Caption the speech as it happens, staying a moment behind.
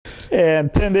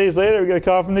And 10 days later, we get a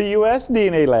call from the U.S.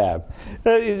 DNA lab.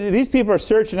 These people are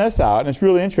searching us out, and it's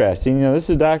really interesting. You know, this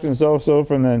is Dr. So-so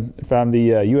from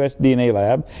the U.S. DNA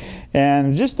lab,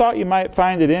 and just thought you might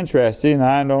find it interesting.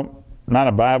 I'm not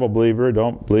a Bible believer,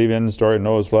 don't believe in the story of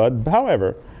Noah's flood.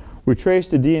 However, we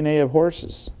traced the DNA of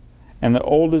horses, and the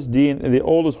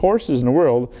oldest horses in the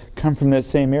world come from that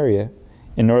same area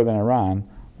in northern Iran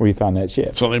where you found that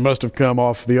ship. So they must have come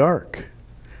off the ark.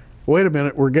 Wait a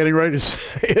minute, we're getting ready to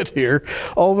say it here.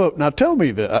 Although, now tell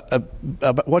me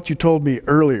about what you told me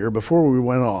earlier before we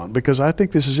went on, because I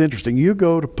think this is interesting. You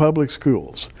go to public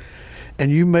schools and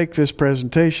you make this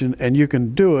presentation, and you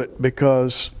can do it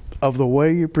because of the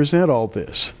way you present all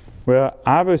this. Well,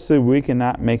 obviously we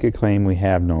cannot make a claim we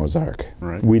have Noah's Ark.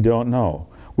 Right. We don't know.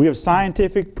 We have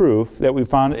scientific proof that we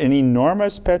found an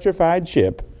enormous petrified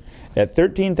ship at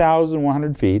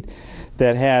 13,100 feet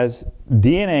that has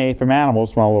DNA from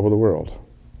animals from all over the world.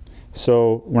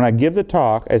 So when I give the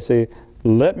talk, I say,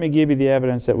 let me give you the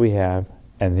evidence that we have,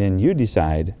 and then you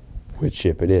decide which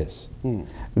ship it is.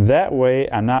 That way,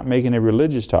 I'm not making a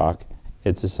religious talk,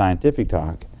 it's a scientific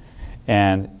talk.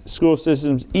 And school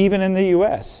systems, even in the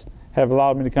U.S., have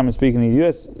allowed me to come and speak in the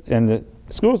U.S. in the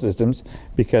school systems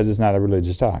because it's not a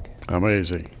religious talk.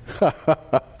 Amazing.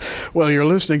 Well, you're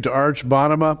listening to Arch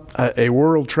Bonema, a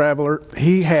world traveler.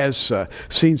 He has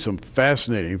seen some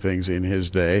fascinating things in his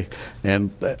day.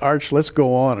 And Arch, let's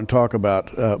go on and talk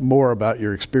about more about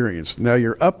your experience. Now,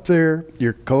 you're up there,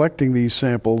 you're collecting these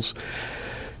samples.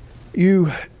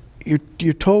 You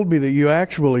told me that you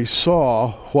actually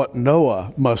saw what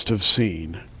Noah must have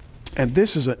seen. And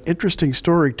this is an interesting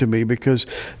story to me because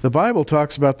the Bible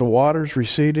talks about the waters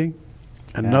receding,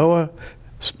 and yes, Noah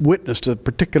witnessed a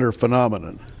particular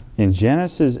phenomenon. In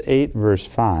Genesis 8, verse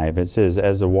 5, it says,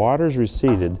 as the waters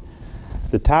receded,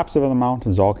 the tops of the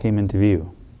mountains all came into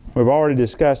view. We've already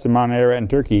discussed the mt-Ararat in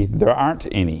Turkey. There aren't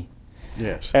any.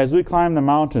 Yes. As we climbed the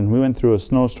mountain, we went through a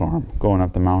snowstorm going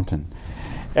up the mountain.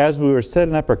 As we were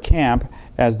setting up our camp,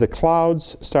 as the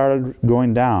clouds started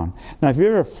going down. Now, if you've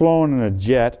ever flown in a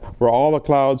jet where all the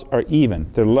clouds are even,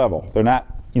 they're level, they're not,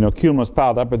 cumulus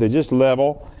piled up, but they're just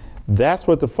level, that's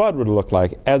what the flood would look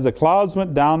like. As the clouds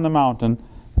went down the mountain,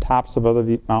 tops of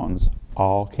other mountains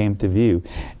all came to view.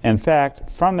 In fact,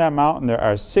 from that mountain, there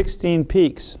are 16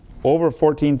 peaks over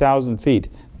 14,000 feet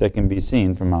that can be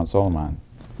seen from Mount Solomon.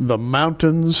 The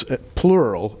mountains,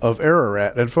 plural, of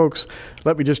Ararat. And folks,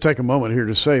 let me just take a moment here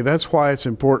to say that's why it's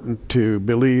important to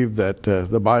believe that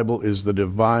the Bible is the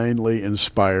divinely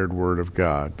inspired Word of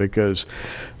God, because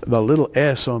the little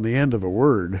s on the end of a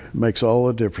word makes all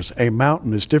the difference. A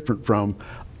mountain is different from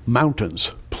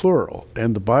mountains, plural.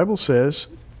 And the Bible says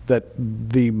that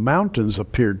the mountains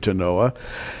appeared to Noah.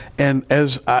 And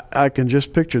as I can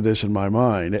just picture this in my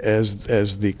mind,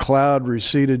 as the cloud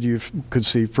receded, you could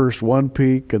see first one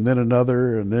peak and then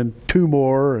another and then two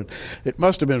more. And it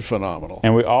must have been phenomenal.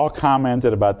 And we all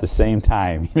commented about the same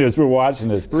time as we're watching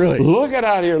this. Really? Look at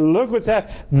out here. Look what's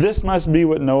happening. This must be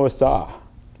what Noah saw.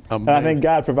 Amazing. And I think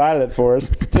God provided it for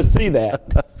us to see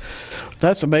that.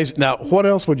 That's amazing. Now, what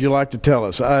else would you like to tell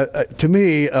us? To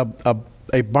me,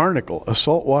 a barnacle, a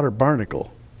saltwater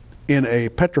barnacle, in a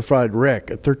petrified wreck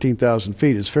at 13,000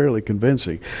 feet is fairly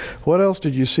convincing. What else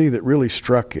did you see that really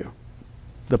struck you?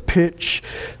 The pitch,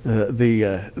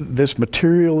 this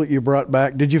material that you brought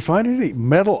back. Did you find any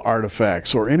metal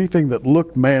artifacts or anything that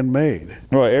looked man-made?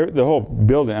 Well, the whole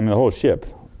building, the whole ship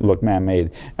looked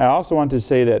man-made. I also want to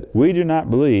say that we do not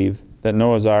believe that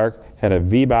Noah's Ark had a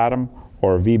V-bottom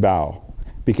or a V-bow,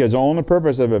 because the only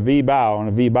purpose of a V-bow and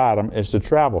a V-bottom is to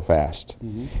travel fast.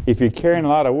 If you're carrying a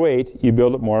lot of weight, you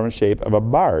build it more in the shape of a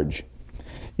barge.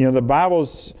 The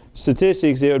Bible's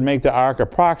statistics, it would make the ark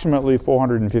approximately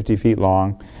 450 feet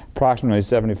long, approximately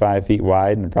 75 feet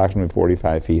wide, and approximately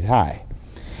 45 feet high.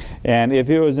 And if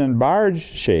it was in barge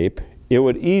shape, it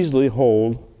would easily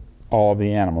hold all of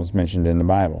the animals mentioned in the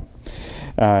Bible.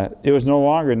 It was no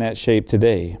longer in that shape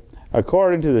today.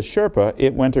 According to the Sherpa,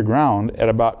 it went aground at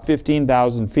about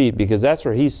 15,000 feet because that's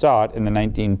where he saw it in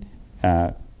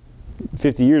the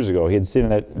 50 years ago. He had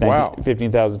seen it at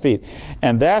 15,000 feet.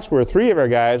 And that's where 3 of our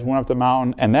guys went up the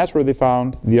mountain, and that's where they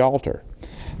found the altar.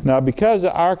 Now, because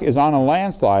the ark is on a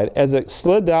landslide, as it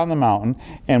slid down the mountain,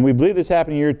 and we believe this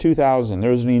happened in the year 2000,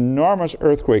 there was an enormous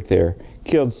earthquake there,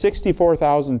 killed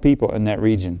 64,000 people in that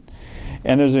region.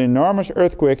 And there's an enormous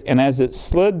earthquake, and as it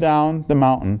slid down the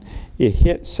mountain, it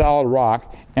hit solid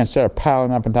rock and started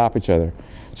piling up on top of each other.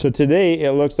 So today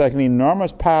it looks like an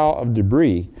enormous pile of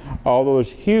debris, all those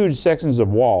huge sections of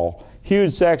wall,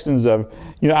 huge sections of,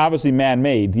 obviously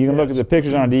man-made. You can look at the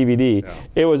pictures on a DVD.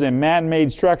 It was a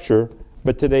man-made structure,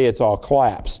 but today it's all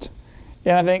collapsed.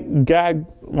 And I think God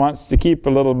wants to keep a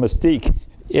little mystique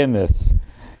in this.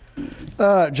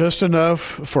 Just enough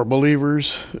for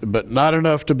believers, but not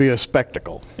enough to be a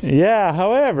spectacle. Yeah,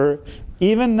 however,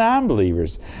 even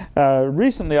non-believers.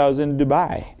 Recently I was in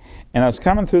Dubai, and I was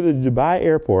coming through the Dubai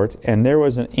airport, and there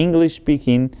was an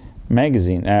English-speaking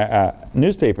magazine,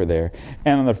 newspaper there.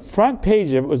 And on the front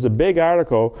page of it was a big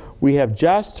article, "We have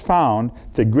just found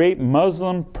the great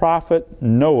Muslim prophet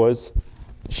Noah's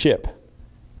ship."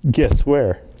 Guess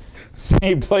where?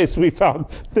 Same place we found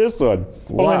this one.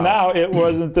 Wow. Only now it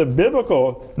wasn't the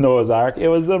biblical Noah's Ark, it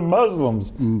was the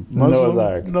Muslims' Noah's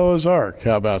Ark. Noah's Ark,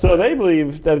 how about So that? they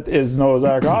believe that it is Noah's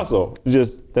Ark also,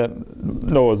 just that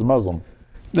Noah's Muslim.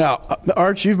 Now,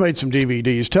 Arch, you've made some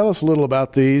DVDs. Tell us a little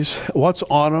about these. What's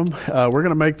on them? We're going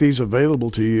to make these available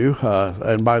to you.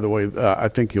 And by the way, I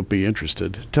think you'll be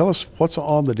interested. Tell us what's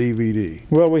on the DVD.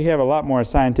 Well, we have a lot more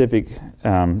scientific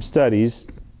studies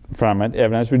from it,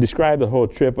 evidence. We describe the whole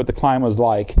trip, what the climate was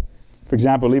like. For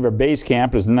example, we leave our base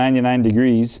camp, it's 99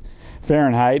 degrees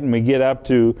Fahrenheit, and we get up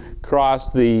to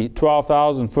cross the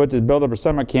 12,000 foot to build up our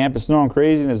summer camp. It's snowing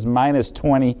crazy, and it's minus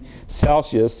 20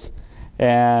 Celsius,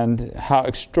 and how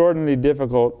extraordinarily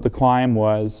difficult the climb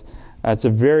was. It's a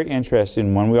very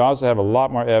interesting one. We also have a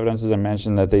lot more evidence, as I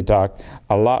mentioned, that they talk,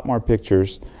 a lot more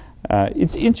pictures.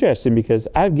 It's interesting because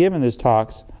I've given these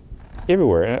talks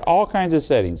everywhere, in all kinds of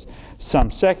settings.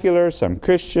 Some secular, some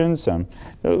Christian, some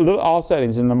all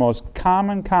settings. And the most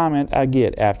common comment I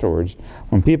get afterwards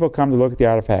when people come to look at the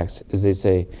artifacts is they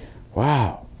say,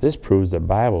 "Wow, this proves the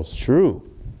Bible's true."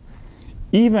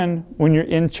 Even when you're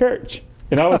in church.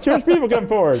 You know, the church people come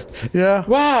forward. Yeah.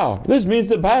 "Wow, this means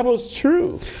the Bible's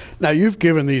true." Now, you've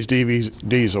given these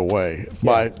DVDs away.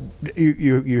 Yes.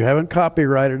 You haven't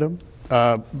copyrighted them.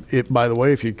 By the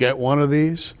way, if you get one of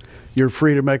these, you're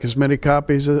free to make as many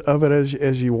copies of it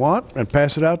as you want and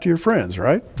pass it out to your friends,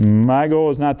 right? My goal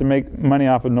is not to make money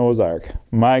off of Noah's Ark.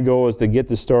 My goal is to get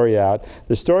the story out.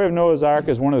 The story of Noah's Ark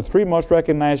is one of the 3 most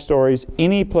recognized stories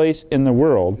any place in the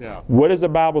world. Yeah. What is a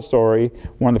Bible story?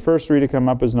 One of the first 3 to come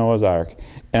up is Noah's Ark.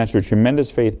 And it's a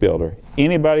tremendous faith builder.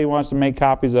 Anybody who wants to make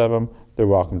copies of them, they're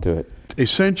welcome to it.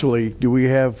 Essentially, do we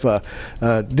have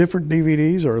different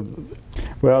DVDs or?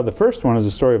 Well, the first one is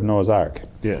the story of Noah's Ark.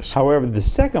 Yes. However, the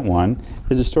second one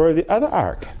is the story of the other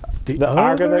ark. The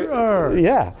other ark.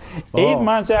 Yeah. Oh. 8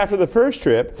 months after the first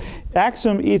trip,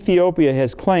 Aksum, Ethiopia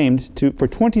has claimed for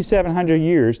 2,700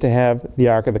 years to have the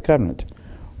Ark of the Covenant.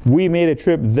 We made a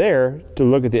trip there to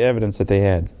look at the evidence that they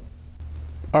had.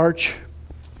 Arch,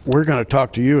 we're going to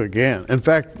talk to you again. In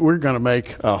fact, we're going to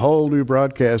make a whole new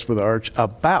broadcast with Arch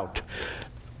about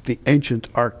the ancient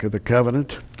Ark of the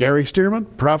Covenant. Gary Stearman,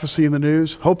 Prophecy in the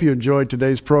News. Hope you enjoyed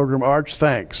today's program. Arch,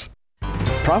 thanks.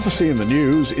 Prophecy in the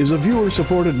News is a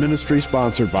viewer-supported ministry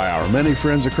sponsored by our many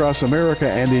friends across America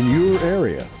and in your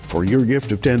area. For your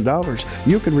gift of $10,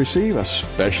 you can receive a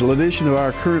special edition of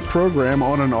our current program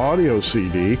on an audio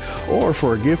CD, or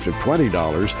for a gift of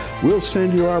 $20, we'll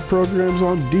send you our programs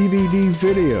on DVD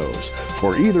videos.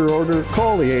 For either order,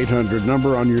 call the 800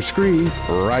 number on your screen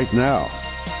right now.